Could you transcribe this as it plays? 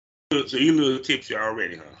you a little tipsy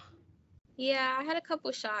already, huh? Yeah, I had a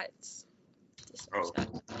couple shots. Just some Oh,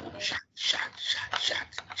 shots.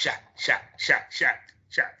 Yeah.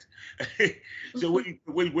 shot. So what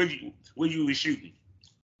you was shooting?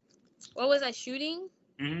 What was I shooting?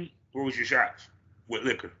 What was your shots? What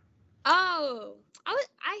liquor? Oh,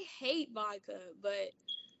 I hate vodka, but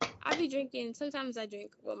I be drinking. Sometimes I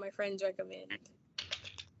drink what my friends recommend.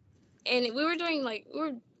 And we were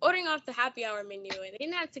ordering off the happy hour menu, and they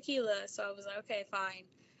didn't have tequila, so I was like, okay, fine,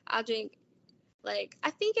 I'll drink. Like I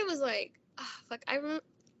think it was like, fuck, I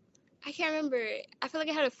can't remember. I feel like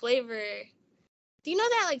it had a flavor. Do you know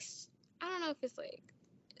that like I don't know if it's like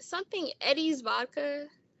something Eddie's vodka.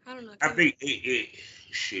 I don't know. I I can't remember. think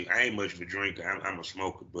shit. I ain't much of a drinker. I'm a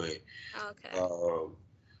smoker, Okay. uh,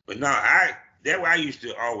 but no, that way I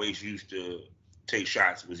always used to take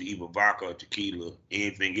shots was either vodka or tequila.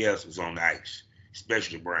 Anything else was on the ice,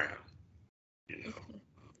 especially brown. You know.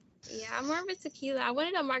 Yeah, I'm more of a tequila. I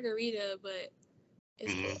wanted a margarita, but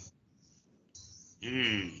it's cool. hmm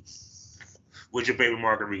Mm. What's your favorite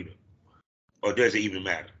margarita? Or does it even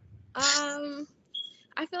matter? Um,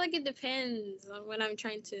 I feel like it depends on what I'm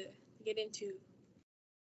trying to get into.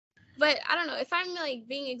 But I don't know if I'm like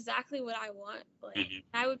being exactly what I want. Like hmm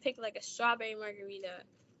I would pick like a strawberry margarita.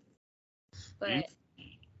 mm But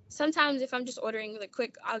sometimes if I'm just ordering like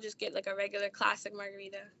quick, I'll just get like a regular classic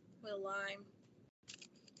margarita with a lime.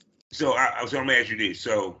 So I'm gonna ask you this.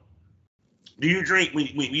 So do you drink when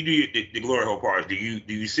you do the glory hole parties?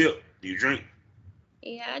 Do you sip? Do you drink?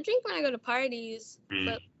 Yeah, I drink when I go to parties, Mm.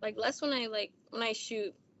 but like less when I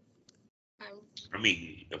shoot. Um, I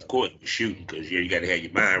mean, of course, you're shooting because you got to have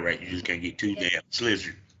your mind right. You just can't get too yeah, damn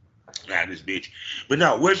slizzard out of this bitch. But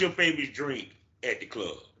no, what's your favorite drink at the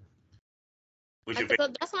club? What's your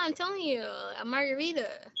favorite? that's what I'm telling you, a margarita.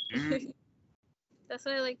 Mm. That's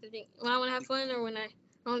what I like to drink when I want to have fun or when I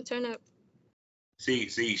want to turn up. See,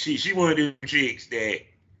 she one of them chicks that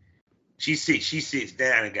she sits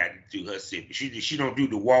down and got to do her sipping. She don't do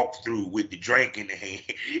the walkthrough with the drink in the hand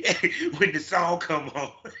when the song come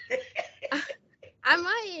on. I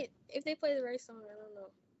might if they play the right song. I don't know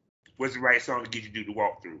What's the right song to get you to do the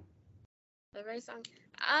walkthrough? the right song.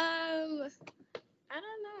 I don't know.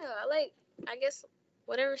 I guess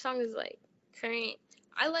whatever song is like current.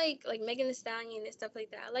 I like Megan Thee Stallion and stuff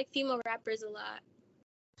like that. I like female rappers a lot.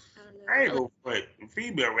 I don't know. I ain't go for it.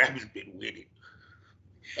 Female rappers been with it.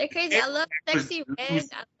 They're crazy. Male I love rappers Sexy Red. lose.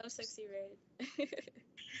 I love Sexy Red.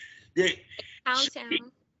 They, Pound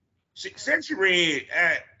Town. Sexy Red.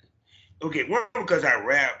 Okay, one because I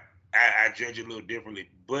rap, I judge it a little differently.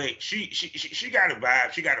 But she got a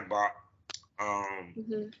vibe. She got a bop. Um,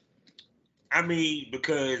 Mm-hmm. I mean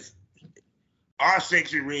because our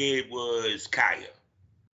Sexy Red was Kaya.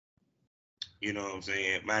 You know what I'm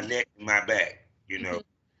saying? My neck, my back. You know,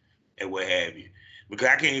 and what have you. Because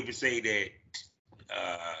I can't even say that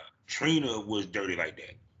Trina was dirty like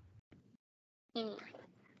that. Mm-hmm.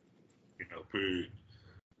 You know, period.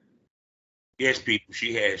 Yes, people,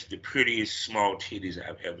 she has the prettiest small titties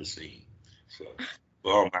I've ever seen. So,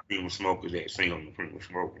 for all my female smokers that sing on the premium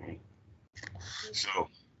smoke room. So,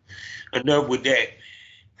 enough with that.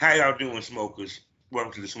 How y'all doing, smokers?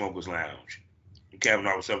 Welcome to the Smokers Lounge. I'm Kevin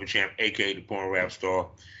Alpha Champ, aka the Porn Rap Star.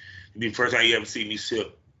 It'll be the first time you ever see me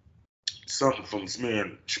sip something from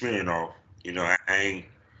smearing off. I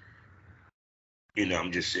ain't.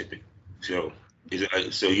 I'm just sipping. So,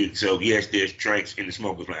 so yes, there's drinks in the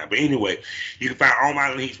smokers line. But anyway, you can find all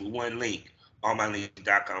my links with one link.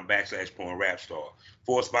 Allmylinks.com/porn rap star.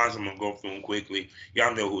 For sponsors, I'm gonna go through them quickly.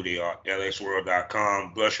 Y'all know who they are.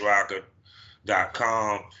 LSworld.com,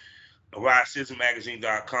 Blushrocker.com,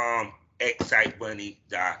 RideSystemMagazine.com,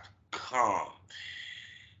 ExciteBunny.com.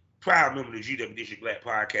 Proud member of the GW District Black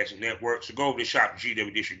Podcasting Network. So go over to shop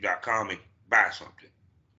GWDistrict.com and buy something.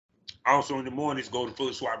 Also in the mornings, go to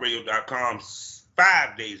FullySwapRadio.com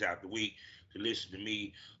 5 days out the week to listen to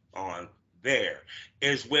me on there,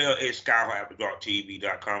 as well as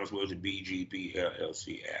SkyHighAfterDarkTV.com, as well as the BGP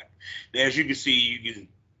LLC app. Now, as you can see,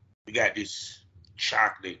 we got this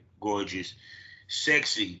chocolate, gorgeous,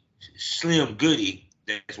 sexy, slim goody.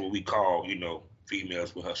 That's what we call,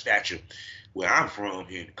 females with her stature. Where I'm from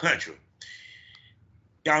here in the country.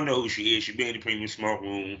 Y'all know who she is. She be in the premium smoke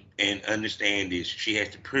room and understand this. She has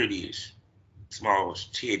the prettiest,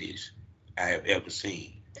 smallest titties I have ever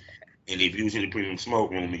seen. And if you was in the premium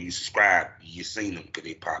smoke room and you subscribed, you seen them because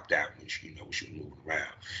they popped out when she was moving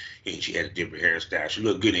around. And she had a different hairstyle. She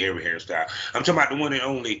looked good in every hairstyle. I'm talking about the one and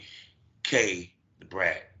only Kay the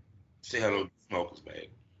Brat. Say hello to the smokers, babe.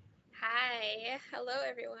 Hi. Hello,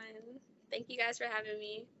 everyone. Thank you guys for having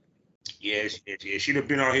me. Yes, yes, yes. She'd have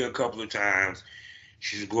been on here a couple of times.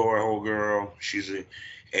 She's a glory hole girl. She's a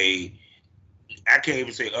I can't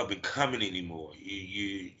even say up and coming anymore.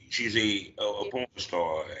 She's a porn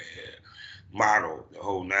star, model, the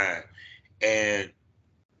whole nine. And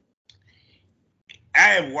I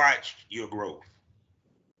have watched your growth,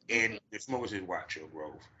 and the smokers has watched your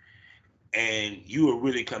growth, and you are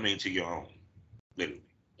really coming into your own, literally,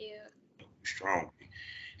 Yeah. strongly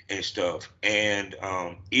and stuff. And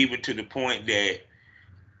even to the point that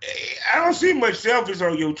I don't see much selfies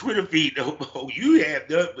on your Twitter feed though. Bro. You have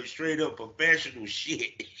nothing but straight up professional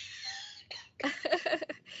shit.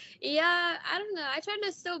 Yeah, I don't know. I try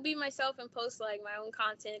to still be myself and post like my own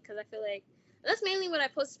content because I feel like that's mainly what I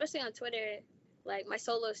post, especially on Twitter, like my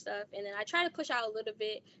solo stuff. And then I try to push out a little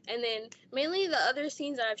bit. And then mainly the other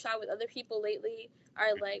scenes that I've shot with other people lately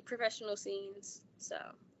are like professional scenes. So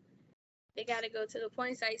they got to go to the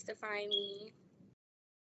porn sites to find me.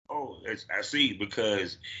 Oh, I see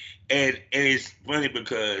because, and it's funny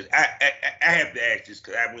because I have to ask this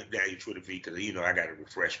because I went down your Twitter feed because I got to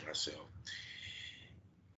refresh myself.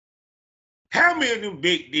 How many of them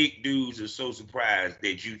big dick dudes are so surprised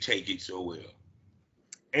that you take it so well?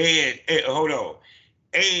 And hold on,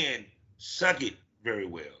 and suck it very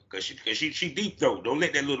well because she deep throat. Don't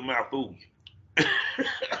let that little mouth fool you.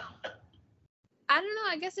 I don't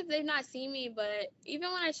know. I guess if they've not seen me, but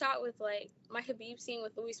even when I shot with like my Habib scene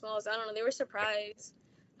with Louis Smalls, I don't know. They were surprised.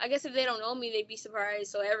 I guess if they don't know me, they'd be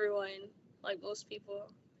surprised. So everyone, like most people,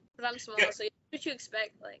 because I'm Yeah, small, so what you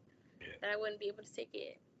expect, like yeah. that I wouldn't be able to take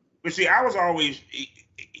it. But see, I was always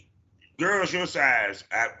girls your size.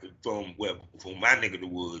 From my neck of the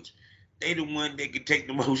woods, they the one that can take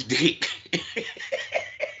the most dick.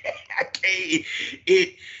 I can't.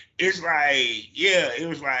 It it's like it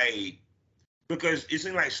was like because it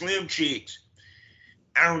seemed like slim chicks.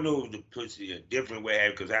 I don't know if the pussy a different way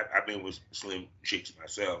because I've been with slim chicks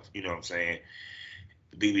myself. You know what I'm saying?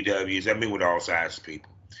 The BBWs. I've been with all sizes of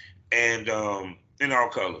people and in all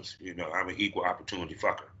colors. I'm an equal opportunity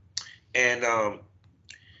fucker. And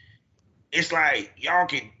it's like y'all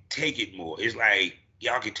can take it more. It's like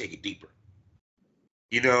y'all can take it deeper.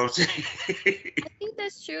 You know what I'm saying? I think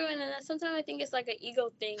that's true, and then sometimes I think it's like an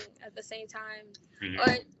ego thing at the same time, or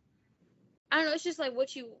Mhm. I don't know. It's just like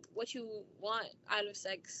what you want out of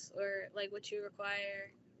sex, or like what you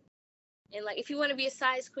require. And like if you want to be a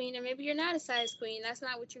size queen, and maybe you're not a size queen, that's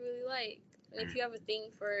not what you really like. And if Mhm. you have a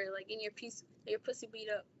thing for like in your pussy beat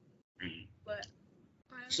up, Mhm. but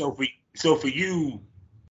I don't So know. for you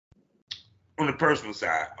on the personal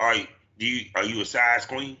side, are you a size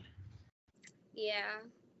queen? Yeah.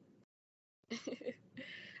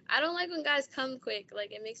 I don't like when guys come quick.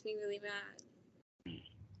 Like it makes me really mad. Mhm.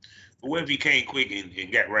 But what if you came quick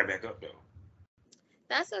and got right back up though?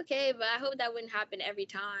 That's okay, but I hope that wouldn't happen every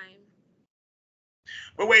time.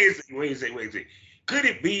 But wait a second. Could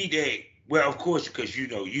it be that? Well, of course, because you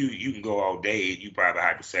can go all day and you probably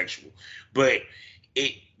hypersexual, but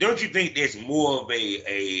don't you think there's more of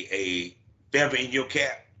a feather in your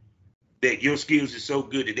cap that your skills are so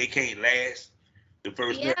good that they can't last the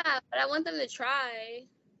first Yeah, nut? but I want them to try.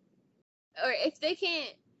 Or if they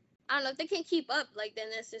can't, I don't know, if they can't keep up, like then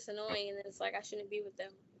that's just annoying, and it's like I shouldn't be with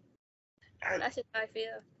them. I, That's just how I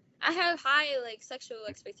feel. I have high like sexual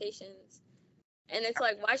expectations, and it's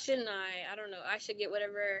like why shouldn't I? I don't know. I should get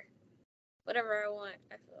whatever I want.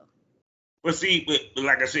 I feel. but see, but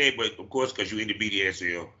like I said, but of course, because you into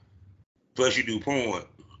BDSL, plus you do porn,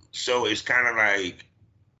 so it's kind of like,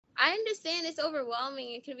 I understand it's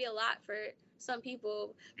overwhelming. It can be a lot for some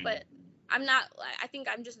people, mm, but I'm not. I think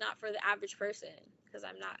I'm just not for the average person because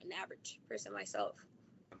I'm not an average person myself.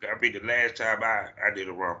 okay, I think the last time I did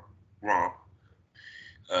it wrong.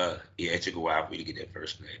 Yeah, it took a while for me to get that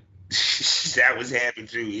first name. That was happy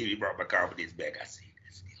too. He brought my confidence back. I see.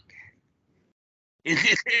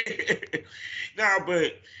 No,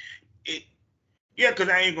 but it, yeah, cause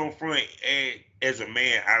I ain't gonna front. And as a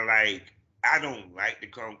man, I don't like to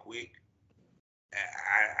come quick.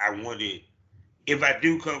 I want it. If I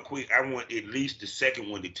do come quick, I want at least the second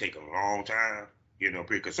one to take a long time.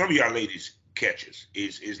 Because some of y'all ladies catches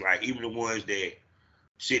is like even the ones that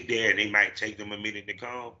sit there and they might take them a minute to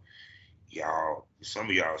come. Y'all, some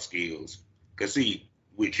of y'all skills. Cause see,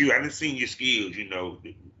 with you, I done seen your skills.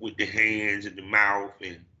 With the hands and the mouth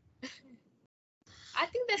and. I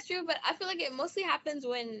think that's true, but I feel like it mostly happens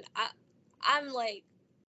when I'm like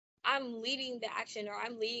I'm leading the action or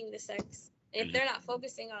I'm leading the sex. And if Mhm, they're not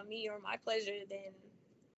focusing on me or my pleasure, then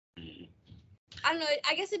mhm, I don't know.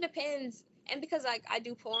 I guess it depends. and because like I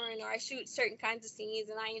do porn or I shoot certain kinds of scenes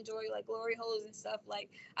and I enjoy like glory holes and stuff, like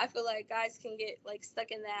I feel like guys can get like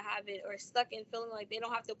stuck in that habit or stuck in feeling like they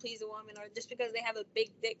don't have to please a woman, or just because they have a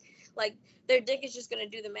big dick, like their dick is just gonna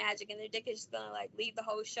do the magic and their dick is just gonna like lead the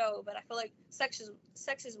whole show. But I feel like sex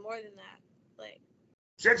is more than that. Like,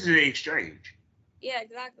 sex is an exchange. yeah,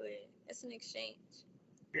 exactly. It's an exchange.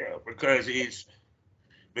 Yeah,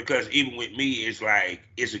 because even with me, it's like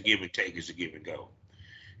it's a give and take, it's a give and go.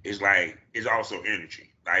 It's like it's also energy.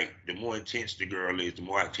 Like the more intense the girl is, the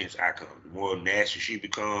more intense I come. The more nasty she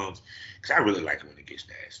becomes, because I really like it when it gets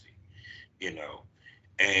nasty, you know,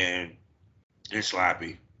 and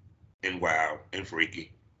sloppy and wild and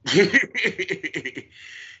freaky.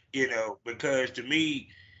 You know, because to me,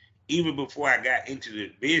 even before I got into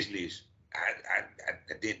the business,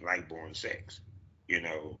 I didn't like boring sex, you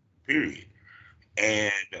know, period.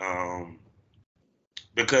 And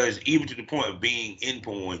because even to the point of being in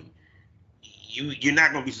porn, you're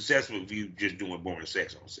not gonna be successful if you just doing boring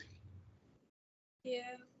sex on scene. Yeah.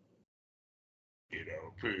 You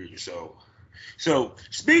know, period. So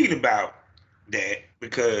speaking about that,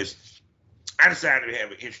 because I decided to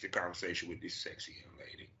have an interesting conversation with this sexy young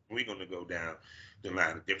lady. We're gonna go down the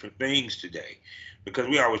line of different things today, because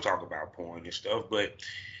we always talk about porn and stuff. But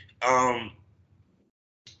um,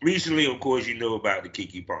 recently, of course, you know about the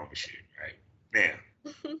Kiki Palmer shit, right?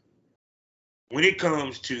 Now, when it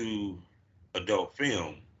comes to adult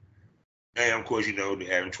film, and of course, you know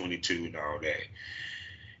the Adam 22 and all that.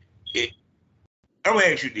 It, I'm gonna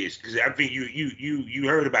ask you this because I think you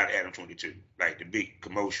heard about Adam 22, like the big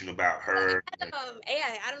commotion about her.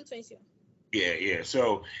 AI Adam 22. Yeah, yeah.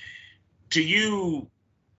 So to you,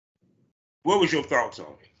 what was your thoughts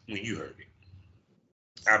on it when you heard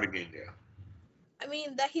it? I begin there. I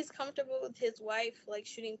mean that he's comfortable with his wife like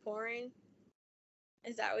shooting porn.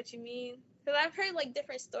 Is that what you mean? Because I've heard like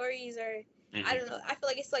different stories, or I Hmm. don't know. I feel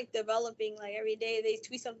like it's like developing. Like every day they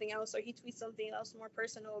tweet something else, or he tweets something else more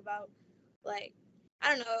personal about, like, I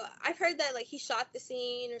don't know. I've heard that like he shot the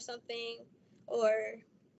scene or something, or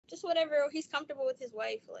just whatever. Or he's comfortable with his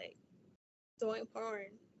wife like doing porn.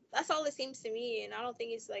 That's all it seems to me, and I don't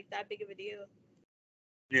think it's like that big of a deal.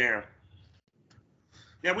 Yeah.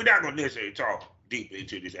 Now we're not gonna necessarily talk deep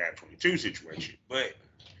into this Adam 22 situation, but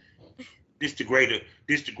this the greater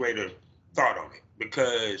thought on it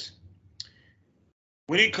because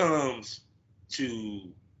when it comes to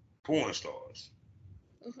porn stars,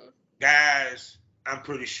 Hmm. guys, I'm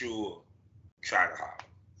pretty sure try to holler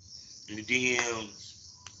in the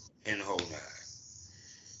DMs and the whole nine.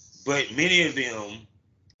 But many of them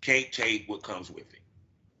can't take what comes with it.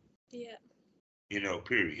 Yeah. You know,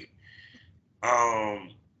 period.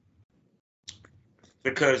 Um,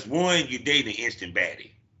 because one, you're dating instant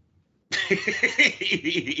baddie.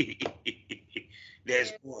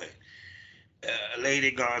 That's Yeah. one. A lady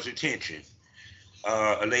that garners attention.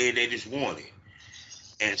 A lady they just wanted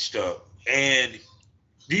and stuff. And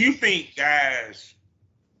do you think guys,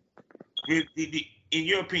 in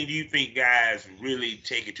your opinion, do you think guys really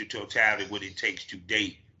take it to totality what it takes to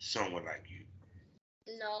date someone like you?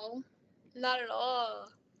 No, not at all.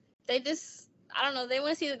 They just, I don't know, they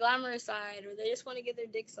want to see the glamorous side, or they just want to get their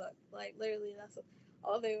dick sucked. Like literally, that's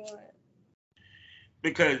all they want.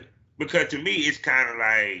 Because to me, it's kind of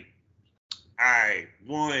like I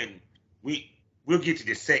one we we'll get to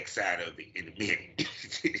the sex side of it in a minute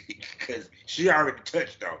because she already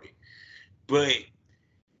touched on it. But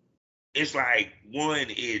it's like one,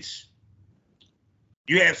 it's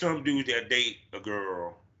you have some dudes that date a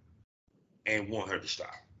girl and want her to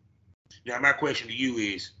stop. Now my question to you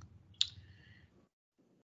is,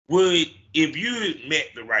 would if you met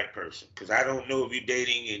the right person, because I don't know if you're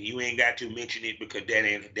dating and you ain't got to mention it because that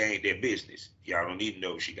ain't their business. Y'all don't need to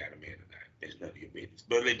know if she got a man or not. That's none of your business.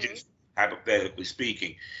 But let's Hmm. just hypothetically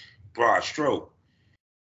speaking, broad stroke.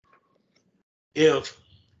 If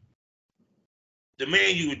the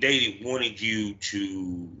man you were dating wanted you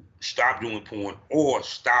to stop doing porn or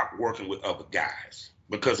stop working with other guys,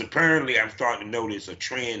 because apparently I'm starting to notice a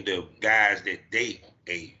trend of guys that date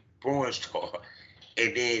a porn star,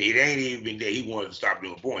 and then it ain't even that he wanted to stop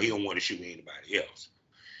doing porn. He don't want to shoot anybody else.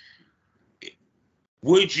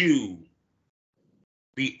 Would you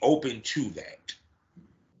be open to that?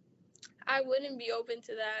 I wouldn't be open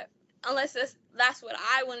to that unless that's what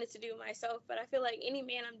I wanted to do myself. But I feel like any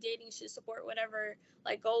man I'm dating should support whatever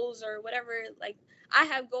like goals or whatever like I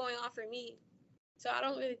have going on for me. So I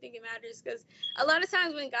don't really think it matters, because a lot of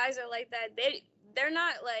times when guys are like that, they're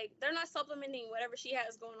not supplementing whatever she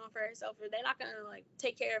has going on for herself, or they're not gonna like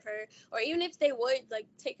take care of her, or even if they would like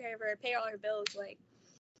take care of her, pay all her bills. Like,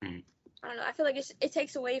 Mm. I don't know. I feel like it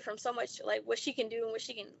takes away from so much like what she can do and what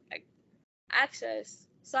she can like. access.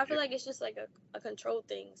 So I feel like it's just like a control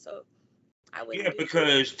thing. So I wouldn't Yeah, do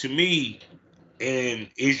because to me, and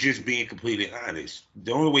it's just being completely honest,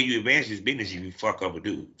 the only way you advance this business is if you fuck other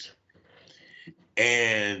dudes.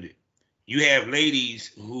 And you have ladies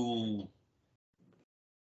who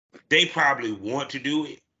they probably want to do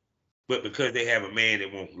it, but because they have a man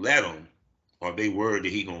that won't let them, or they worried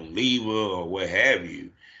that he gonna leave her or what have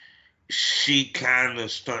you, she kind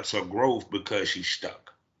of stunts her growth because she's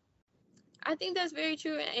stuck. I think that's very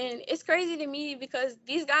true, and it's crazy to me because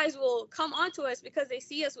these guys will come onto us because they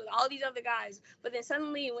see us with all these other guys, but then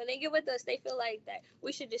suddenly when they get with us, they feel like that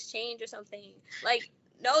we should just change or something. Like,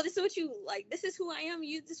 no, this is what you like. This is who I am.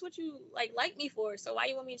 This is what you like me for. So why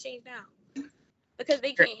you want me to change now? Because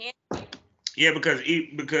they can't handle. Yeah, because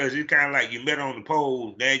it's kind of like you met her on the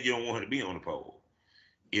pole, now you don't want her to be on the pole.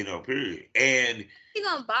 Period. And He's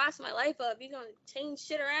gonna boss my life up. He's gonna change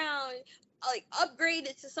shit around, like upgrade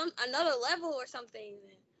it to another level or something.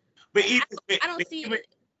 but I don't see it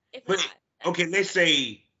if but not. okay, let's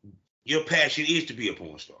say your passion is to be a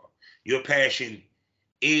porn star. Your passion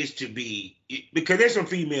is to be, because there's some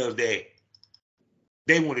females that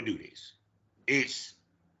they want to do this.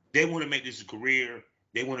 They want to make this a career.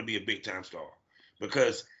 They want to be a big time star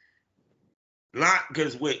because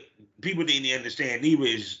what people didn't understand either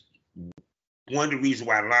is one of the reasons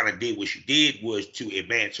why Lana did what she did was to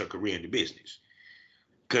advance her career in the business.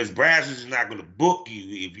 Because Brazzers is not going to book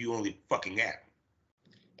you if you only fucking at them.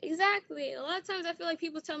 Exactly. A lot of times I feel like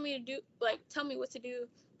people tell me what to do,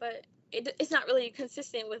 but it's not really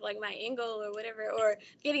consistent with like my end goal or whatever, or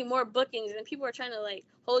getting more bookings, and people are trying to like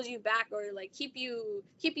hold you back or like keep you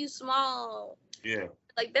small. Yeah.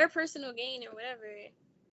 Like their personal gain or whatever,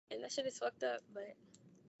 and that shit is fucked up. But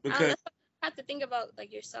because that's what you have to think about,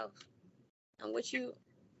 like yourself and what you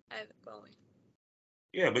have going.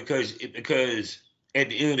 Yeah, because at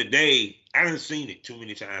the end of the day, I done seen it too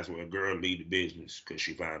many times where a girl leave the business because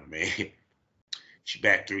she found a man. She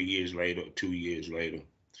back 3 years later, 2 years later,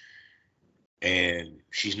 and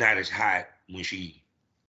she's not as hot when she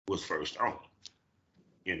was first on.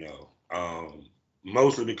 You know,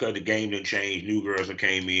 mostly because the game done changed, new girls that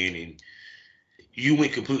came in, and you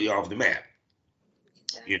went completely off the map.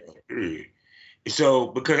 Exactly. So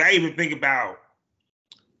because I even think about,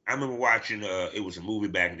 I remember watching it was a movie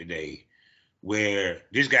back in the day where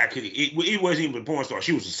this guy it wasn't even a porn star,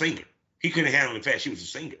 she was a singer. He couldn't handle the fact she was a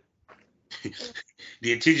singer.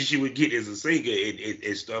 The attention she would get as a singer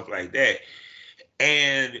and stuff like that.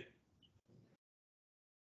 And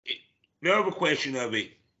the other question of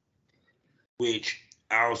it, which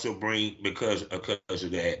I also bring because of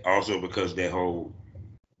that, also because of that whole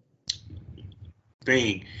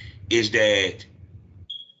thing, is that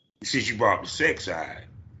since you brought the sex side,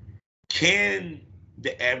 can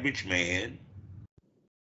the average man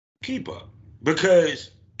keep up?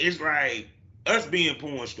 Because it's like us being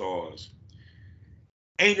porn stars,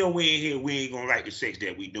 ain't no way in here we ain't gonna like the sex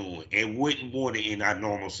that we doing and wouldn't want it in our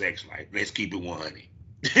normal sex life. Let's keep it 100.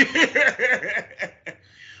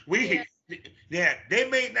 They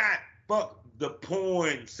may not fuck the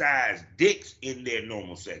porn size dicks in their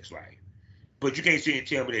normal sex life, but you can't sit and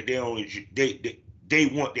tell me that they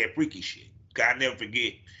want that freaky shit. I never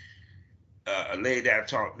forget a lady that I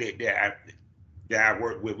talked that I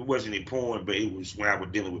worked with. It wasn't in porn, but it was when I was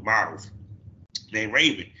dealing with models named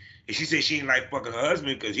Raven. And she said she didn't like fucking her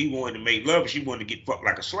husband because he wanted to make love and she wanted to get fucked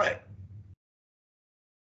like a slut.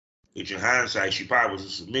 Which in hindsight, she probably was a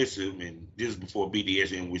submissive, and this is before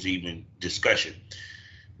BDSM was even discussion.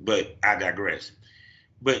 But I digress.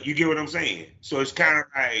 But you get what I'm saying? So it's kind of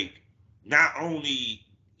like not only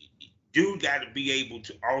do got to be able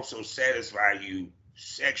to also satisfy you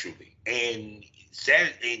sexually, and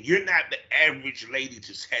you're not the average lady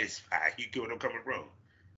to satisfy. You get what I'm coming from?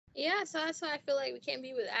 Yeah, so that's why I feel like we can't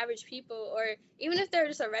be with average people, or even if they're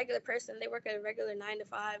just a regular person, they work at a regular 9 to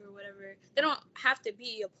 5 or whatever. They don't have to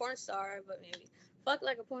be a porn star, but maybe fuck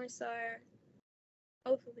like a porn star,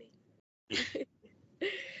 hopefully.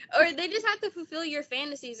 Or they just have to fulfill your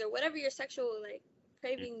fantasies or whatever your sexual like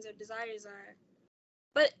cravings or desires are.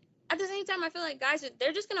 But at the same time, I feel like guys,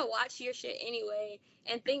 they're just gonna watch your shit anyway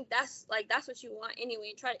and think that's what you want anyway,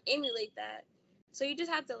 and try to emulate that. So you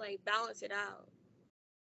just have to like balance it out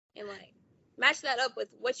and like match that up with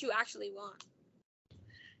what you actually want.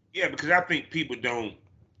 Yeah, because I think people don't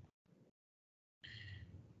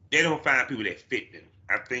find people that fit them.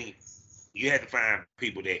 I think you have to find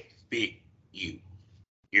people that fit you.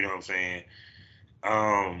 You know what I'm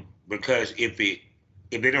saying? Because if they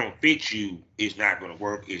don't fit you, it's not gonna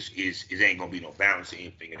work. It ain't gonna be no balance or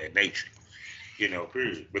anything of that nature.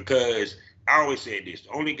 Period. Because I always said this: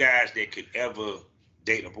 the only guys that could ever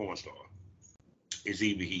date a porn star It's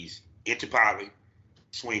either he's into poly,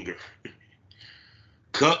 swinger,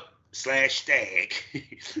 cup/stag,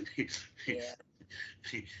 Yeah.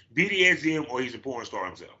 BDSM, or he's a porn star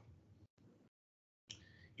himself.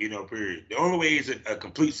 Period. The only way he's a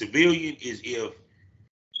complete civilian is if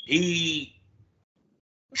he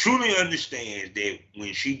truly understands that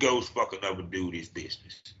when she goes fuck another dude, it's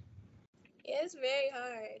business. Yeah, it's very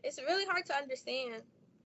hard. It's really hard to understand.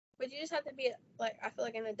 But you just have to be, like, I feel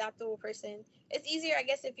like an adaptable person. It's easier, I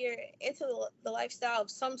guess, if you're into the lifestyle of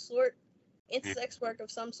some sort, into sex work of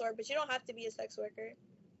some sort, but you don't have to be a sex worker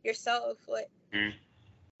yourself. A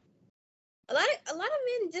lot of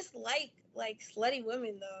men just like slutty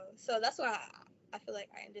women though, so that's why I feel like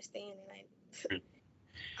I understand, and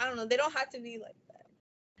I don't know, they don't have to be like that.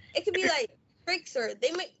 It could be like tricks, or I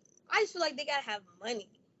just feel like they gotta have money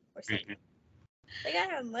or something. They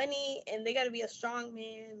gotta have money, and they gotta be a strong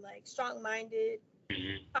man, like strong-minded,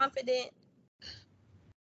 confident.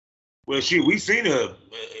 Well, shit, we seen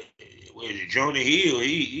Jonah Hill.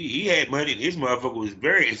 He had money, and his motherfucker was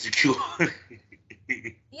very insecure.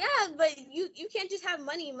 Yeah, but you can't just have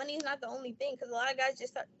money. Money is not the only thing, because a lot of guys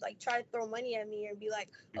just try to throw money at me and be like,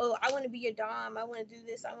 oh, I want to be your dom, I want to do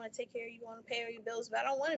this, I want to take care of you, I want to pay all your bills, but I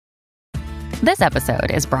don't want to. This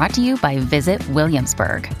episode is brought to you by Visit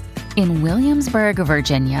Williamsburg. In Williamsburg,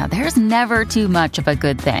 Virginia, there's never too much of a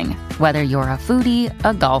good thing. Whether you're a foodie,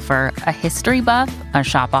 a golfer, a history buff, a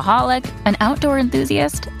shopaholic, an outdoor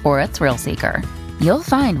enthusiast, or a thrill seeker, you'll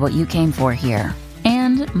find what you came for here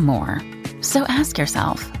and more. So ask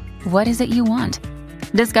yourself, what is it you want?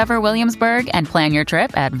 Discover Williamsburg and plan your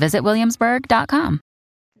trip at visitwilliamsburg.com.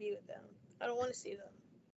 Be with them. I don't want to see them.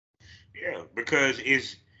 Yeah, because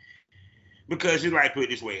it's like, put it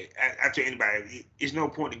this way, I tell anybody, it's no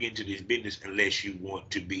point to get into this business unless you want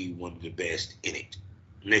to be one of the best in it.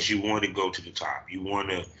 Unless you want to go to the top. You want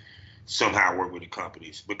to somehow work with the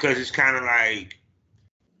companies. Because it's kind of like,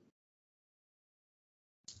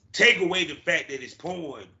 take away the fact that it's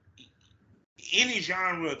porn. Any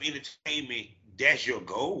genre of entertainment, that's your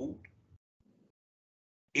goal.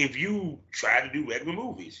 If you try to do regular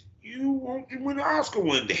movies, you want to win an Oscar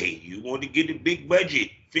one day. You want to get a big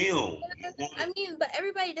budget film. But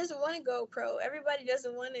everybody doesn't want to go pro. Everybody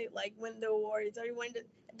doesn't want to win the awards. Everyone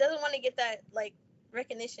doesn't want to get that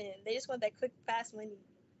recognition. They just want that quick, fast money.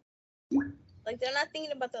 They're not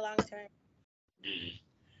thinking about the long term.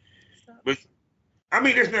 So. But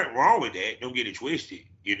there's nothing wrong with that. Don't get it twisted.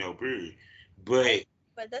 Period. But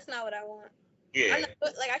that's not what I want. Yeah. I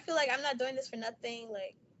feel like I'm not doing this for nothing.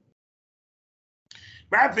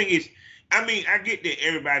 My thing is, I get that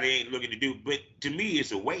everybody ain't looking to do, but to me,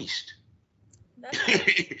 it's a waste.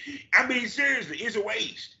 Seriously, it's a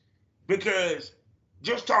waste. Because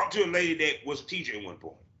just talk to a lady that was a teacher at one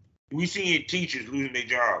point. We seeing teachers losing their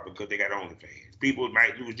job because they got OnlyFans. People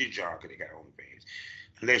might lose their job because they got OnlyFans,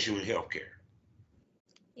 unless you're in healthcare.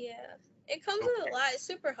 Yeah, it comes with a lot. It's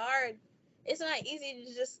super hard. It's not easy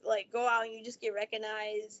to just go out and you just get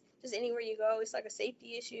recognized just anywhere you go. It's like a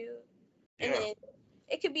safety issue, and then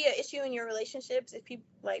it could be an issue in your relationships if people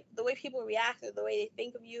the way people react or the way they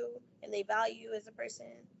think of you and they value you as a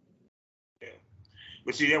person. Yeah,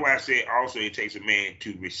 but see, that's why I said also it takes a man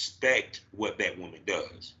to respect what that woman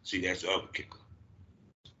does. See, that's the other kicker.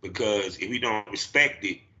 Because if he don't respect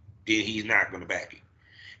it, then he's not gonna back it.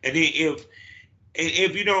 And then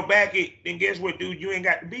if you don't back it, then guess what, dude? You ain't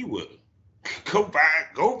got to be with her. Go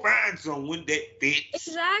find someone that fits.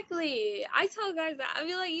 Exactly. I tell guys that. I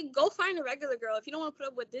mean, you go find a regular girl. If you don't want to put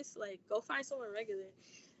up with this, go find someone regular.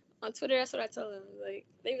 On Twitter, that's what I tell them. They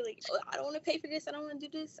be like, oh, I don't want to pay for this. I don't want to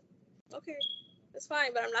do this. Okay, that's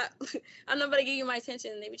fine, but I'm not gonna give you my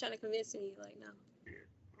attention. They be trying to convince me, no. Yeah.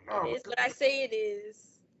 No, it's what I say it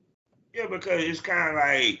is. Yeah, because it's kind of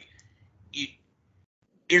like,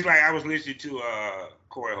 it's like I was listening to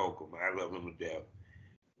Corey Holcomb. I love him to death.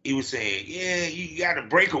 He was saying, yeah, you got to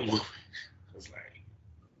break a woman. I was like,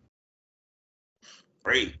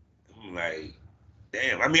 break? I'm like,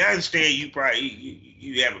 damn. I understand you probably,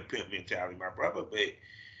 you have a pimp mentality, my brother, but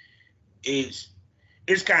it's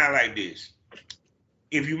kind of like this.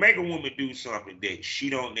 If you make a woman do something that she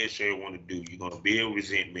don't necessarily want to do, you're going to build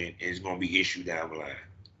resentment, and it's going to be issue down the line.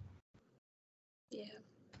 Yeah.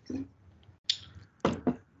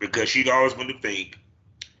 Because she's always going to think,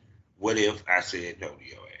 what if I said no to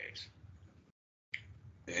your ass?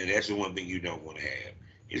 And that's the one thing you don't want to have,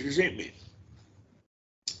 is resentment.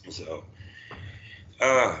 So,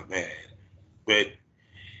 man. But,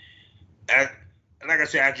 like I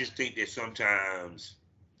said, I just think that sometimes,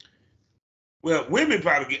 well, women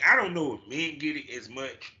probably get, I don't know if men get it as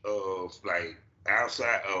much of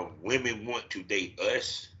outside of women want to date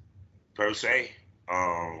us, per se.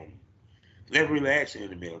 Never really asked any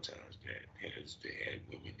of the male times that they had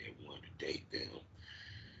women that wanted to date them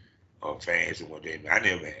or fans and what they. I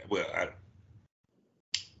never had. Well,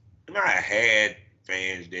 I had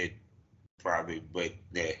fans that probably, but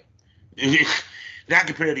that not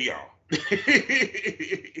compared to y'all. Yeah,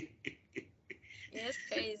 it's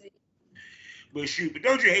crazy. But shoot, but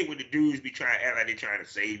don't you hate when the dudes be trying to act like they're trying to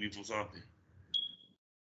save you from something?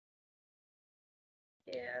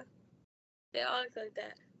 Yeah, they all act like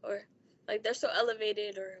that, or like they're so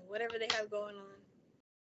elevated, or whatever they have going on.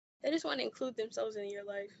 They just want to include themselves in your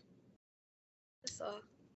life. That's all.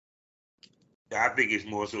 I think it's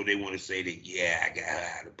more so they want to say that, yeah, I got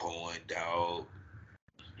her out of porn, dog.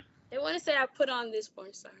 They want to say I put on this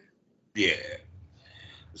porn star. Yeah.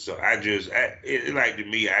 So like to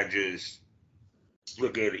me, I just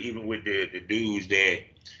look at it, even with the dudes that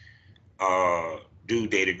do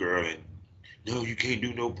date a girl and no, you can't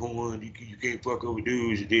do no porn, you can't fuck over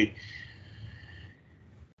dudes. And then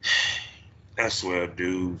I swear,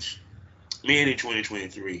 dudes, men in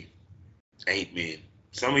 2023 ain't men.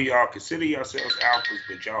 Some of y'all consider yourselves alphas,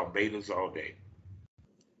 but y'all betas all day.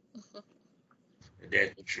 And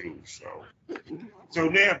that's the truth. So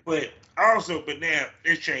now, but now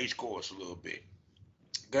it's changed course a little bit.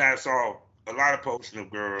 Cause I saw a lot of posting of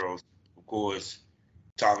girls, of course,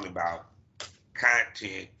 talking about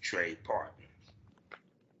content trade partners.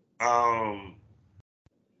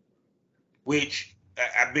 Which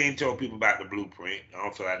I've been told people about the blueprint. I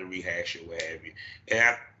don't feel like to rehash it, what have you.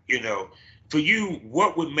 And for you,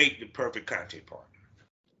 what would make the perfect content partner?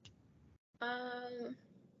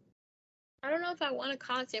 I don't know if I want a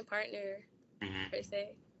content partner per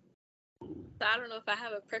se. So I don't know if I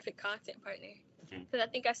have a perfect content partner because I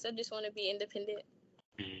think I still just want to be independent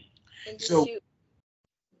and just shoot.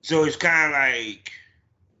 So it's kind of like,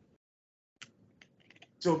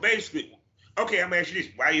 so basically, okay, I'm gonna ask you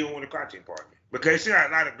this: why you don't want a content partner? Because a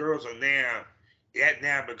lot of girls are now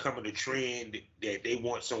becoming a trend that they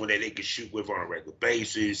want someone that they can shoot with on a regular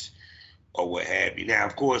basis or what have you. Now,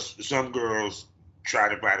 of course, some girls try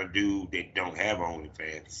to find a dude that don't have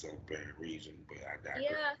OnlyFans for some apparent reason, but I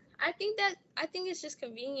digress. Yeah, I think it's just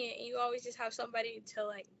convenient. You always just have somebody to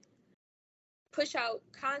like push out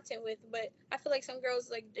content with, but I feel like some girls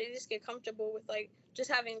like they just get comfortable with like just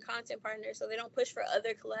having content partners, so they don't push for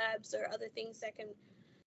other collabs or other things that can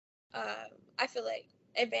I feel like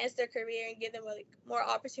advance their career and give them like more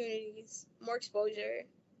opportunities, more exposure.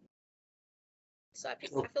 So I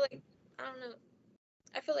feel like I don't know.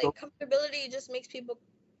 I feel like comfortability just makes people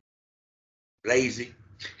lazy.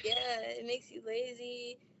 Yeah, it makes you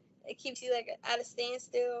lazy. It keeps you like at a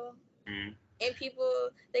standstill. And people,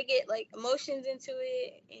 they get like emotions into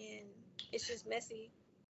it, and it's just messy.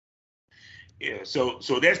 Yeah, so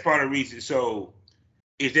that's part of the reason. So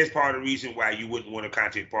is that part of the reason why you wouldn't want a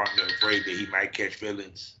content partner, afraid that he might catch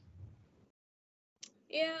feelings?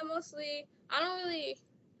 Yeah, mostly. I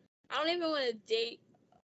don't even want to date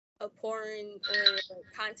a porn or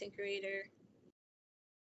a content creator.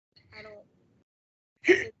 I don't.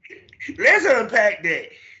 Let's unpack that.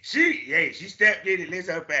 She stepped in it. Let's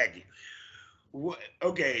unpack it. What?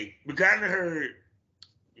 Okay, because I heard.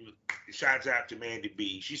 Shouts out to Mandy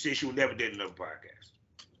B. She said she would never date another podcast.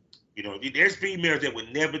 There's females that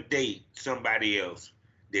would never date somebody else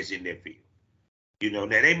that's in their field. Now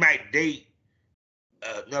they might date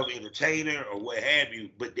another entertainer or what have you,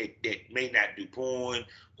 but that may not do porn,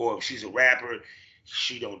 or if she's a rapper,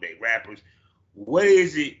 she don't date rappers. What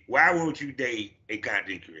is it? Why won't you date a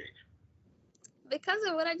content creator? Because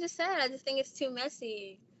of what I just said. I just think it's too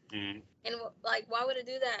messy. And like, why would I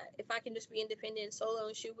do that if I can just be independent and solo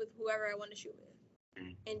and shoot with whoever I want to shoot with,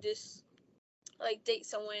 and just like date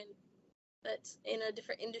someone that's in a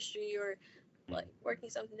different industry or like working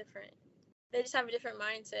something different? They just have a different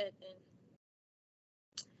mindset, and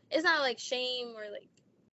it's not like shame or like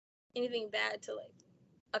anything bad to like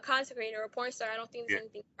a content creator or a porn star. I don't think there's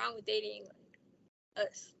anything wrong with dating like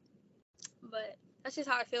us, but that's just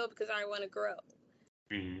how I feel because I want to grow.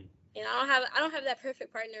 And I don't have that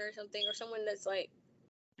perfect partner or something, or someone that's like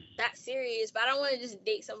that serious, but I don't want to just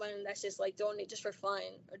date someone that's just like doing it just for fun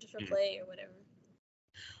or just for play or whatever.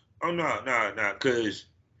 Oh no, because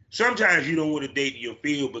sometimes you don't want to date in your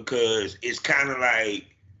field because it's kind of like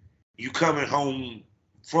you coming home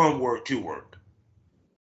from work to work,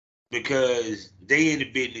 because they in the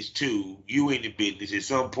business too, you in the business. At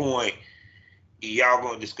some point, y'all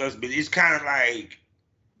gonna discuss, but it's kind of like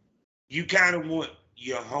you kind of want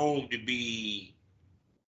your home to be,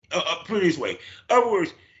 put it this way. In other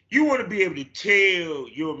words, you want to be able to tell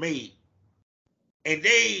your mate, and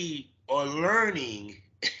they are learning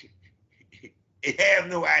and have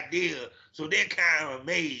no idea. So So they're kind of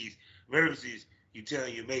amazed versus you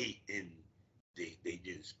telling your mate and they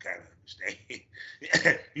just kind of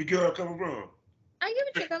understand. You get where I'm coming from? I get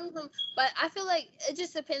what you're coming from, but I feel like it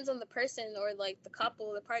just depends on the person or like the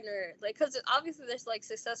couple, the partner, like because obviously there's like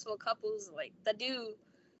successful couples like that do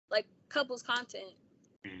like couples content,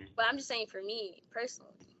 but I'm just saying for me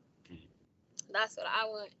personally, that's what I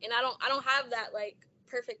want, and I don't have that like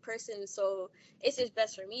perfect person, so it's just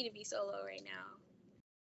best for me to be solo right now.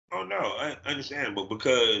 Oh no, understandable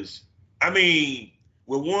because I mean,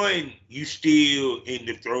 with one, you still in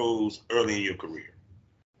the throes early in your career,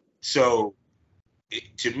 so.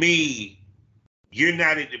 To me, you're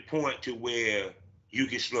not at the point to where you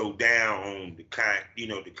can slow down on the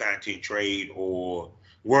content trade or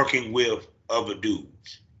working with other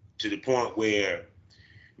dudes to the point where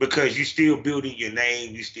because you're still building your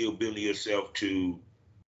name, you're still building yourself to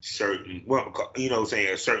certain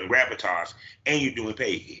certain repertoires, and you're doing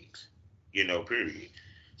paid gigs, period.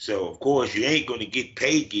 So of course you ain't gonna get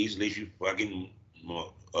paid gigs unless you fucking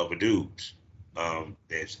more other dudes.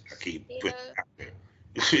 That's I keep putting out there.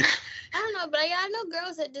 I don't know, but I know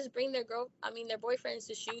girls that just bring their boyfriends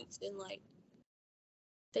to shoots and like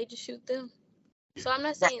they just shoot them. So I'm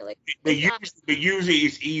not saying like. But usually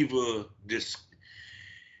it's either this.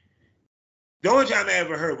 The only time I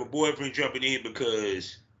ever heard of a boyfriend jumping in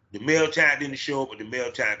because the male talent didn't show up, but the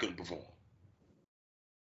male talent couldn't perform,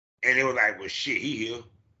 and they were like, "Well, shit, he here."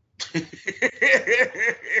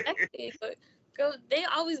 Exactly, but girls, they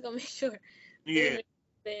always gonna make sure. Yeah.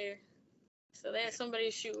 There. So they have somebody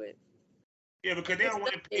to shoot with. Yeah, because they don't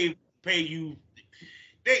want to pay you.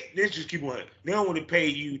 Let's just keep on. They don't want to pay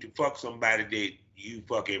you to fuck somebody that you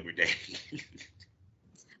fuck every day.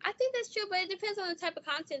 I think that's true, but it depends on the type of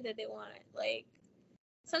content that they want. Like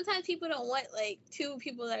sometimes people don't want like two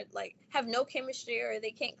people that like have no chemistry or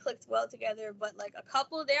they can't click well together, but like a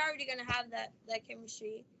couple, they're already gonna have that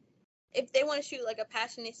chemistry. If they want to shoot like a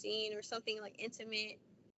passionate scene or something like intimate,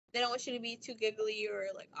 they don't want you to be too giggly or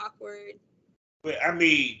like awkward. But I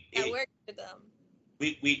mean, that works for them.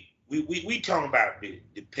 We talking about the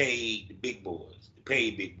big boys, the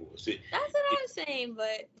paid big boys. That's what I was saying,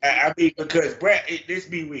 but I mean because Brad, let's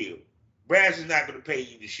be real, Brazzers is not gonna pay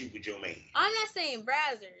you to shoot with your man. I'm not saying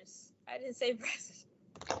Brazzers. I didn't say Brazzers.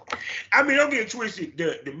 I mean, don't get it twisted.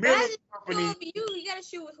 The middle company, you gotta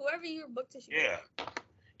shoot with whoever you're booked to shoot.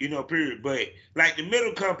 Yeah, period. But like the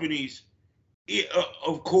middle companies,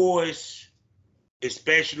 of course,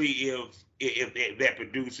 especially if that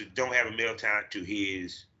producer don't have a male talent to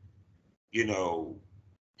his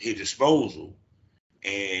disposal,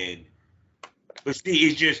 but see,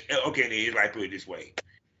 it's just okay. Then like put it this way: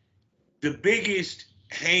 the biggest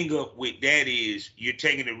hang up with that is you're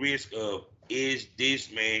taking the risk of is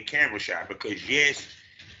this man camera shy? Because yes,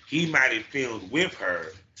 he might have filmed with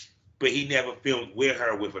her, but he never filmed with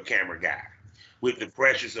her with a camera guy, with the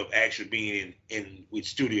pressures of actually being in with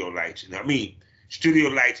studio lights. And I mean studio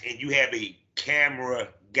lights, and you have a camera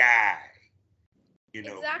guy.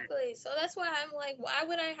 Exactly. So that's why I'm like, why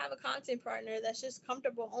would I have a content partner that's just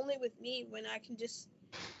comfortable only with me when I can just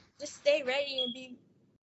stay ready and be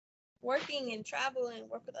working and travel and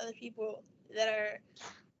work with other people that are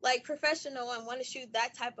like professional and want to shoot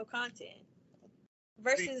that type of content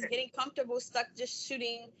versus getting comfortable stuck just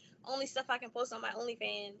shooting only stuff I can post on my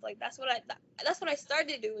OnlyFans. Like that's what I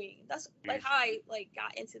started doing. That's like how I like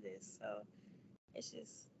got into this. So it's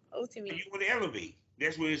just to me. You want to elevate.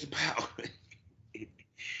 That's what it's about.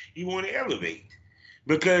 You want to elevate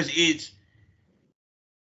because it's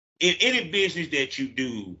in any business that you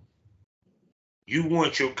do, you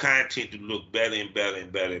want your content to look better and better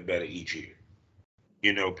and better and better each year.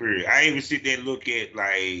 Period. I even sit there and look at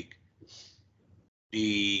like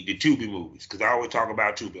the Tubi movies because I always talk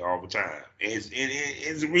about Tubi all the time. And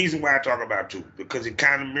it's the reason why I talk about Tubi because it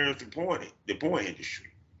kind of mirrors the porn industry.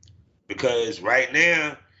 Because right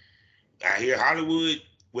now, I hear Hollywood,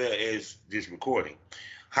 well, as this recording,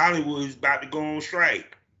 Hollywood is about to go on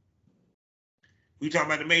strike. We talking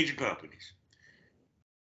about the major companies.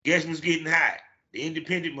 Guess what's getting hot? The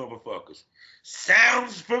independent motherfuckers.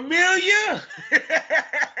 Sounds familiar?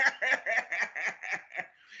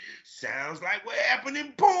 Sounds like what happened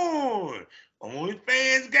in porn.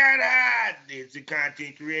 OnlyFans got hot. It's the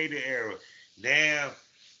content creator era. Now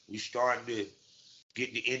we starting to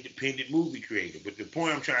get the independent movie creator. But the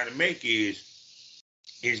point I'm trying to make is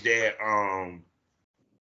that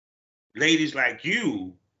ladies like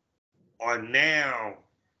you are now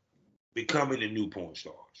becoming the new porn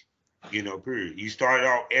stars. Period. You started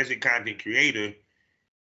off as a content creator.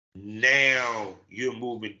 Now you're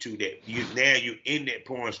moving to that. You're in that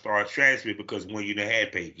porn star stratosphere because when you done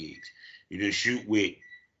had paid gigs, you done shoot with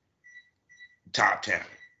top talent,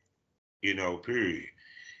 you know, period,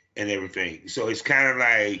 and everything. So it's kind of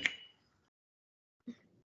like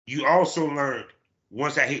you also learn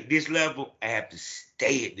once I hit this level, I have to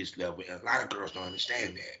stay at this level. And a lot of girls don't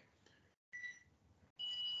understand that.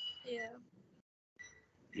 Yeah.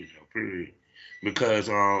 You know, period. Because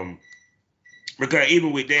even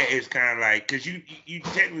with that, it's kind of like because you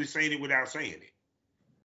technically saying it without saying it.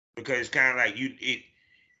 Because it's kind of like it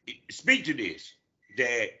speak to this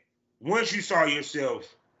that once you saw yourself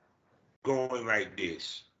going like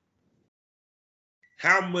this,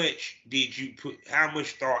 how much did you put? How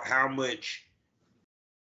much thought? How much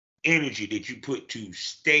energy did you put to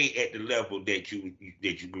stay at the level that you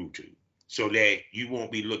grew to, so that you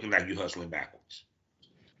won't be looking like you're hustling backwards?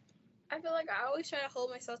 I feel like I always try to hold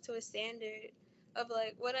myself to a standard of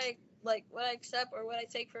like what I accept or what I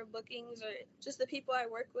take for bookings or just the people I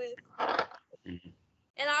work with. Mm-hmm.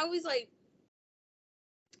 And I always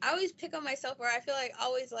pick on myself where I feel like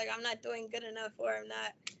always like I'm not doing good enough or I'm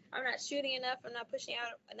not shooting enough, I'm not pushing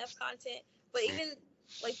out enough content. But even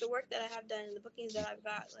like the work that I have done, the bookings that I've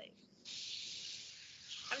got, like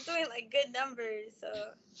I'm doing like good numbers.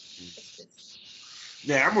 So it's just...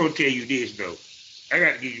 Now I'm gonna tell you this though. I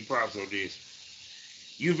got to give you props on this.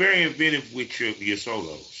 You're very inventive with your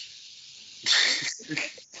solos.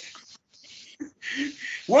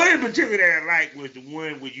 One in particular that I like was the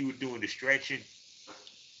one where you were doing the stretching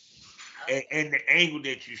and the angle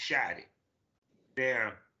that you shot it.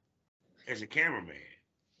 Now, as a cameraman,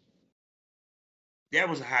 that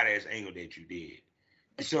was a hot ass angle that you did.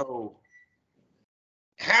 So,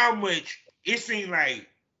 how much it seemed like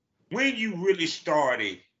when you really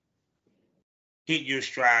started hit your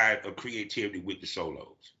stride of creativity with the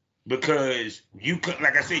solos, because you,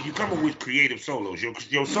 like I said, you come up with creative solos.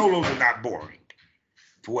 Your solos are not boring,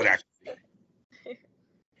 for what I can see.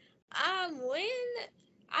 When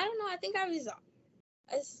I don't know, I think I was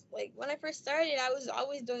like when I first started, I was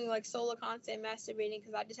always doing like solo content, masturbating,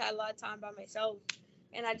 because I just had a lot of time by myself,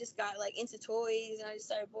 and I just got like into toys, and I just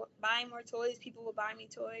started buying more toys. People would buy me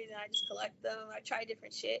toys, and I just collect them. I try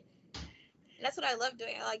different shit. And that's what I love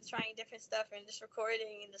doing. I like trying different stuff and just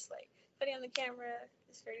recording and just like putting on the camera,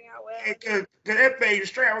 just figuring out what. Cause that thing was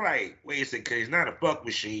straight. I was like, wait a second, cause it's not a fuck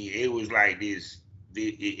machine. It was like this.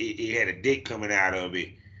 It had a dick coming out of it,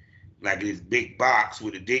 like this big box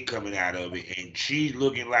with a dick coming out of it, and she's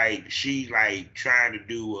looking like she's like trying to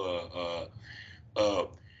do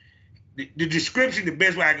the description, the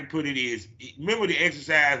best way I can put it is, remember the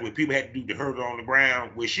exercise where people had to do the hurdle on the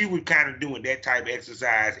ground, where she was kind of doing that type of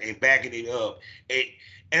exercise and backing it up.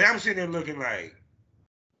 And I'm sitting there looking like,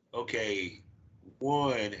 okay,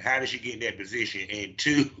 one, how did she get in that position? And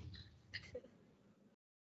two,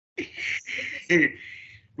 did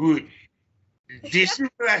she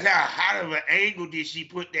realize how hot of an angle did she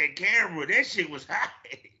put that camera? That shit was hot.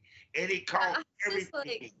 And it caught everything.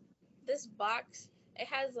 Like, this box, it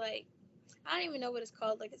has like, I don't even know what it's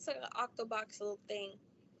called. Like, it's like an octobox little thing.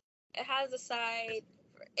 It has a side.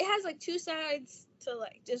 It has like two sides to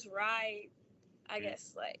like just ride, I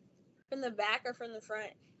guess, like from the back or from the front.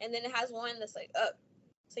 And then it has one that's like up.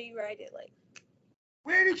 So you ride it like.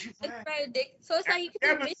 Where did you find it? So it's like you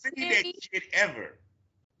can never seen that shit ever.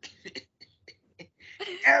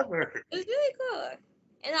 Ever. It's really cool.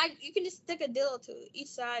 And you can just stick a dildo to each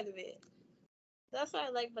side of it. That's what I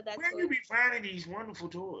like about that toy. Where do you be finding these wonderful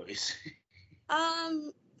toys?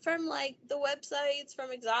 From like the websites, from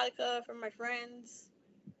Exotica, from my friends.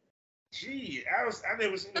 Gee, I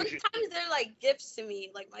never seen that shit. Sometimes they're like gifts to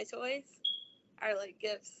me. Like my toys are like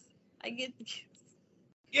gifts. I get gifts.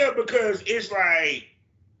 Yeah, because it's like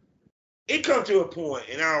it comes to a point,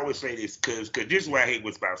 and I always say this because this is what I hate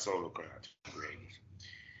what's about solo crowds.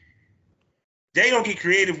 They don't get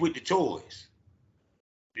creative with the toys.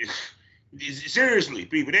 Seriously,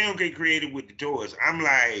 people, they don't get creative with the toys. I'm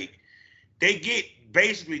like, they get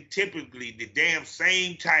basically typically the damn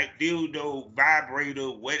same type dildo,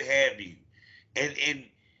 vibrator, what have you. And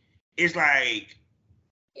it's like,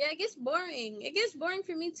 yeah, it gets boring. It gets boring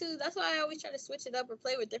for me too. That's why I always try to switch it up or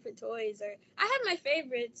play with different toys. Or I have my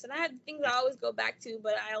favorites and I have things I always go back to,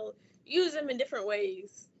 but I'll use them in different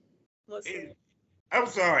ways. Mostly. I'm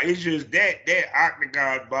sorry, it's just that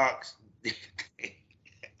octagon box.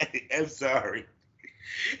 I'm sorry.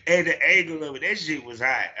 And the angle of it, that shit was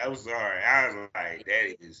hot. I'm sorry. I was like,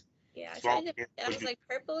 that is. Yeah, I tried to. I was like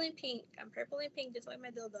purple and pink. I'm purple and pink, just like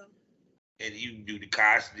my dildo. And you can do the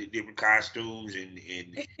different costumes and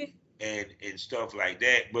stuff like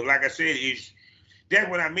that. But like I said, that's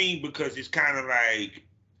what I mean, because it's kind of like,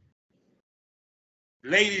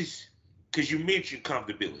 ladies, because you mentioned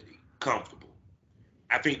comfortable.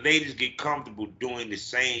 I think ladies get comfortable doing the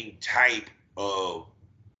same type of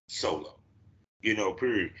solo,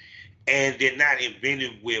 period. And they're not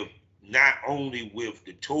inventive with, not only with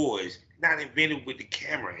the toys, not inventive with the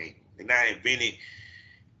camera angle. They're not inventive,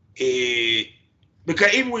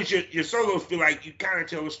 because even with your solos, feel like you kind of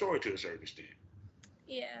tell a story to a certain extent.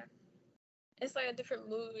 Yeah. It's like a different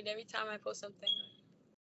mood every time I post something.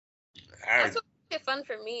 That's what makes it fun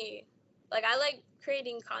for me. Like, I like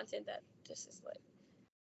creating content that just is like,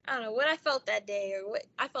 I don't know, what I felt that day or what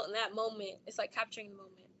I felt in that moment. It's like capturing the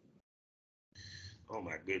moment. Oh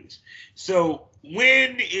my goodness. So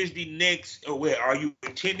when is the next, are you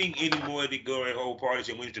attending any more of the Glory Hole parties,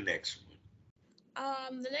 and when's the next one?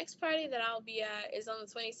 The next party that I'll be at is on the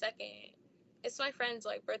 22nd. It's my friend's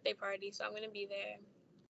like birthday party, so I'm gonna be there.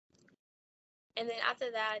 And then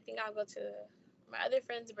after that, I think I'll go to my other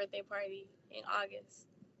friend's birthday party in August.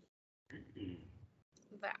 Mm-hmm.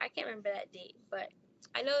 But I can't remember that date. But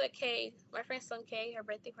I know that Kay, my friend Slim Kay, her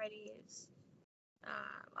birthday party is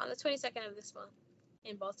on the 22nd of this month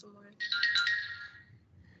in Baltimore.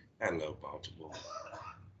 I love Baltimore.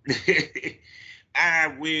 I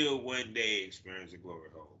will one day experience a Glory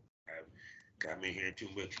Hole. I've got me hearing too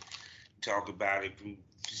much talk about it from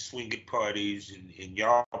swinging parties and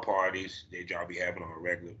y'all parties that y'all be having on a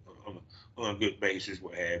regular, on a good basis,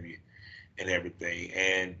 what have you, and everything.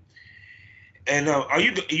 And are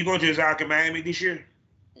you going to Zaka Miami this year?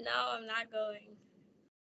 No, I'm not going.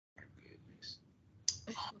 My goodness.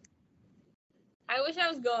 I wish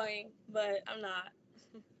I was going, but I'm not.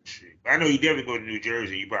 Shit. I know you definitely go to New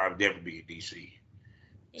Jersey. You probably definitely be in DC.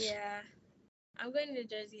 Yeah, I'm going to New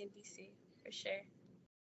Jersey and DC for sure.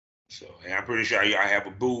 So, and I'm pretty sure y'all have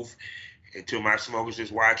a booth. And to my smokers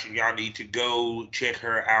that's watching, y'all need to go check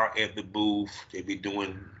her out at the booth. They be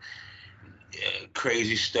doing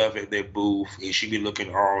crazy stuff at their booth, and she be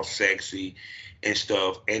looking all sexy and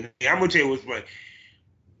stuff. And I'm gonna tell you what's funny.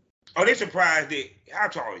 Oh, they surprised that. How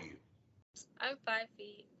tall are you? I'm 5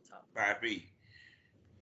 feet tall. 5 feet.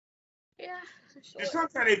 Yeah, sure. And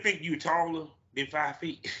sometimes they think you taller than 5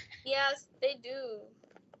 feet. Yes, they do.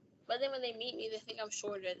 But then when they meet me, they think I'm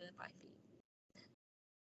shorter than 5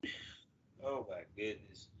 feet. Oh my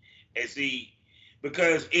goodness! And see,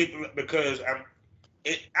 because I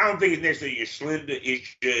don't think it's necessarily you're slender.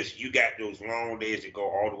 It's just you got those long legs that go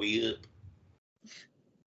all the way up.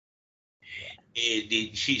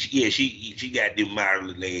 And she got them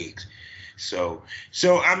moderate legs. So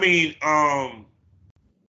I mean,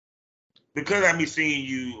 because I be seeing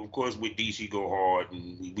you, of course, with DC Go Hard,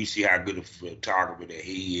 and we see how good a photographer that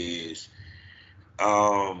he is.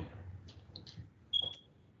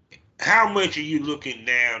 How much are you looking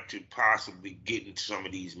now to possibly get into some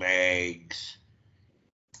of these mags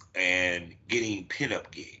and getting pinup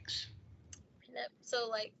gigs? Pinup, so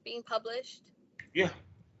like being published? Yeah.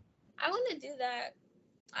 I want to do that.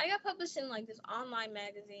 I got published in like this online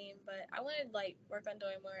magazine, but I want to like work on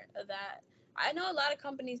doing more of that. I know a lot of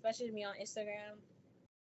companies message me on Instagram,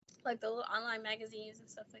 like the little online magazines and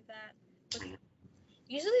stuff like that. But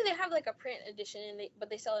usually they have like a print edition, but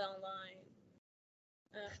they sell it online.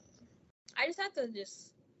 I just have to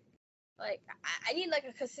like I need like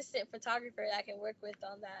a consistent photographer that I can work with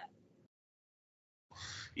on that.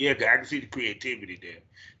 Yeah, I can see the creativity there,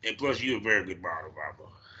 and plus you're a very good model, Barbara.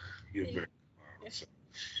 You're a very good model. So.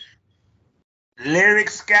 Lyric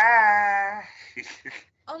Sky.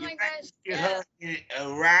 Oh my gosh! Get her in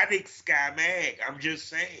Erotic Sky mag. I'm just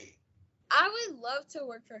saying. I would love to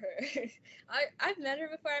work for her. I've met her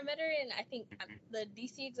before. I met her in I think the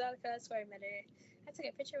DC Exotica. That's where I met her. I took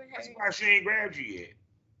a picture with her. That's why she ain't grabbed you yet.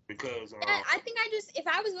 Because I think if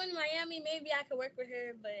I was going to Miami, maybe I could work with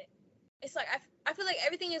her. But it's like I feel like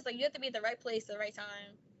everything is like you have to be at the right place at the right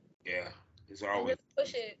time. Yeah, it's always really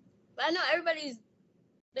push it. But I know everybody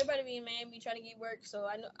be in Miami trying to get work, so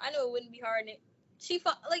I know it wouldn't be hard. And she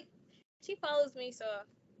follows me, so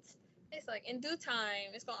it's like in due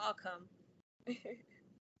time, it's gonna all come.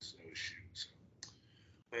 So shoot.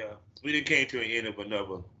 Well, we done came to an end of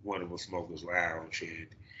another Wonderful Smokers Lounge, and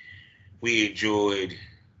we enjoyed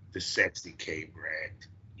the sexy K-Brat.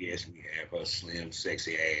 Yes, we have her slim,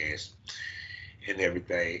 sexy ass and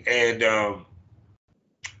everything. And of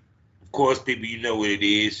course, people, you know what it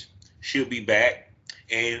is. She'll be back,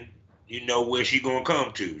 and you know where she's gonna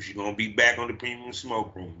come to. She's gonna be back on the Premium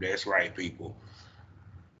Smoke Room. That's right, people.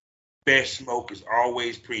 Best smoke is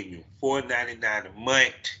always premium. $4.99 a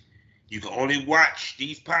month. You can only watch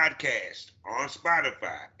these podcasts on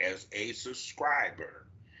Spotify as a subscriber.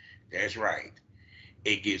 That's right.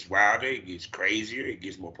 It gets wilder, it gets crazier, it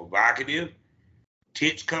gets more provocative.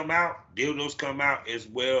 Tits come out, dildos come out, as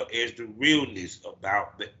well as the realness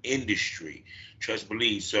about the industry. Trust,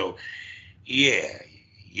 believe. So, yeah,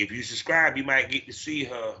 if you subscribe, you might get to see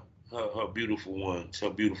her beautiful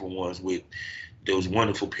ones with those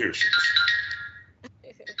wonderful piercings.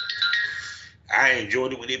 I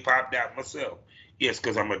enjoyed it when it popped out myself. Yes,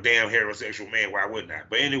 because I'm a damn heterosexual man. Why wouldn't I?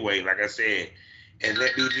 But anyway, like I said, and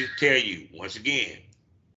let me just tell you once again,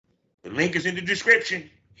 the link is in the description.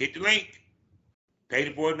 Hit the link. Pay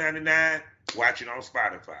the $4.99. Watch it on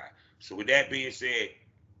Spotify. So with that being said,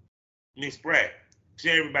 Miss Pratt,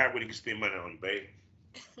 tell everybody where they can spend money on you, baby.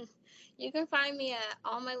 You can find me at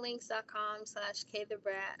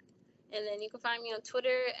allmylinks.com/KTheBrat. And then you can find me on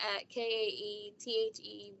Twitter at KAETHEBRAT.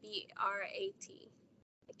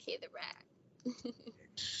 KTheBrat.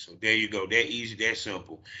 So there you go. That easy, that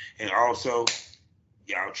simple. And also,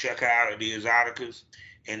 y'all check out the Exoticas.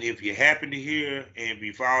 And if you happen to hear and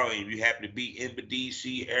be following, if you happen to be in the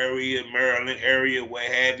DC area, Maryland area, what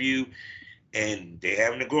have you, and they're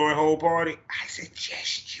having a glory hole party, I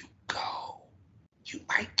suggest you go. You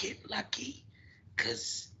might get lucky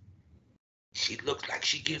because she looks like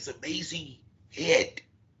she gives amazing head.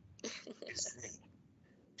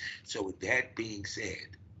 So with that being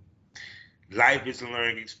said, life is a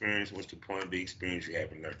learning experience. What's the point of the experience? You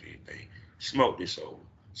haven't learned anything. Smoke this over.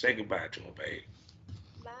 Say goodbye to him, babe.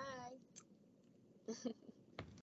 Bye.